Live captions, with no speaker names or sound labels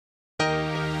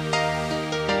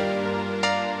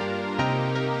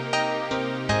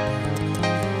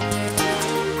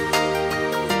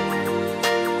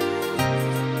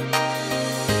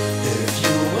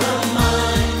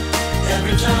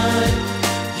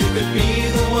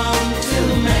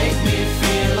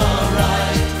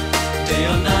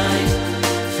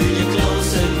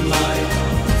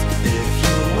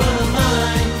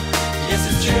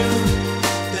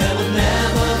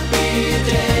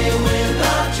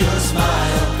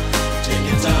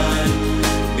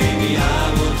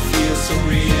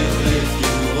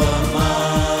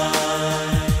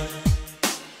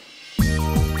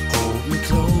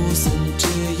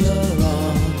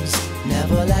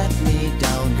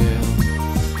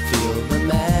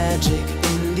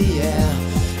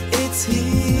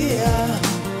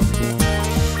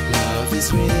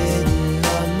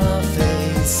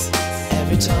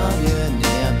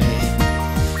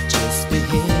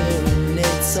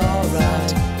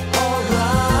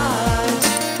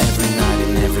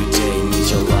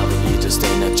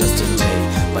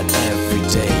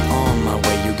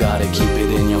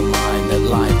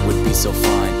so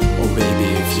fine. Oh baby,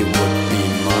 if you would be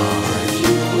mine. If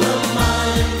you were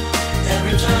mine,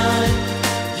 every time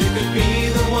you could be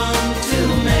the one to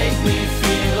make me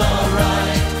feel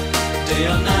alright. Day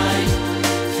or night,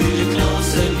 feel you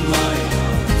close in my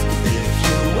heart. If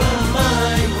you were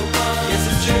mine, yes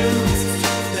it's true,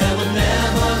 there would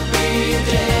never be a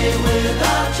day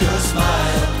without your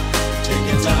smile. Take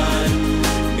your time,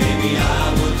 maybe I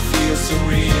would feel so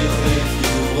real if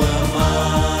you were mine.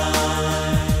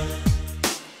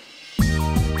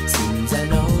 Since I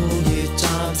know you,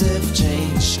 times have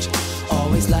changed,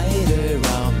 always lighter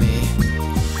around me,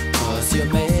 'cause you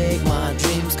make my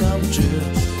dreams come true,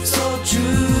 so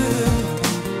true.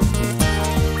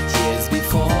 Years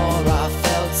before I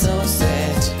felt so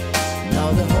sad, now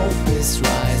the hope is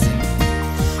rising.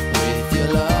 With your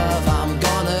love I'm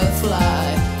gonna fly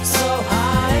so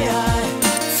high. I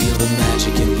feel the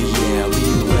magic in the air, be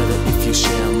weather if you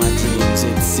share my dreams.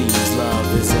 It seems love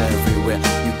is everywhere,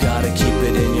 you gotta keep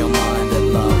it in your mind that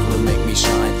love will make me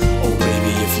shine. Oh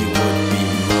baby, if you would be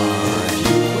mine.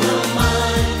 You were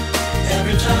mine,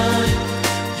 every time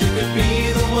you could be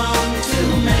the one to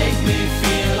make me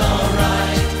feel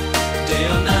alright. Day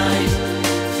or night,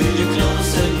 feel you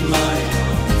close in my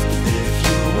heart. If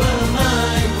you were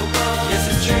mine, yes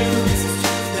it's true,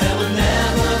 there would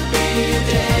never be a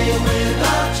day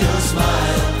without your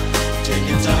smile. Take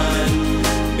your time,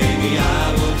 maybe I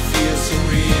would feel so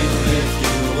real if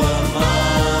you were mine.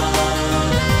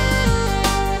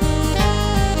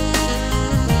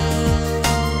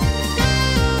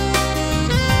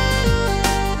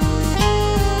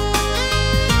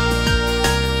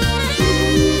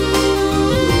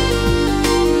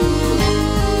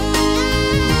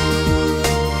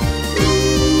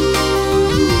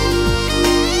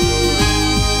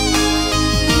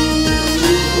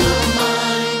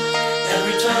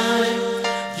 Every time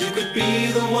you could be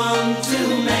the one to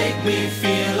make me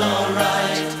feel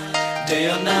alright. Day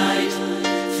or night,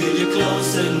 feel you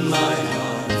close in my heart.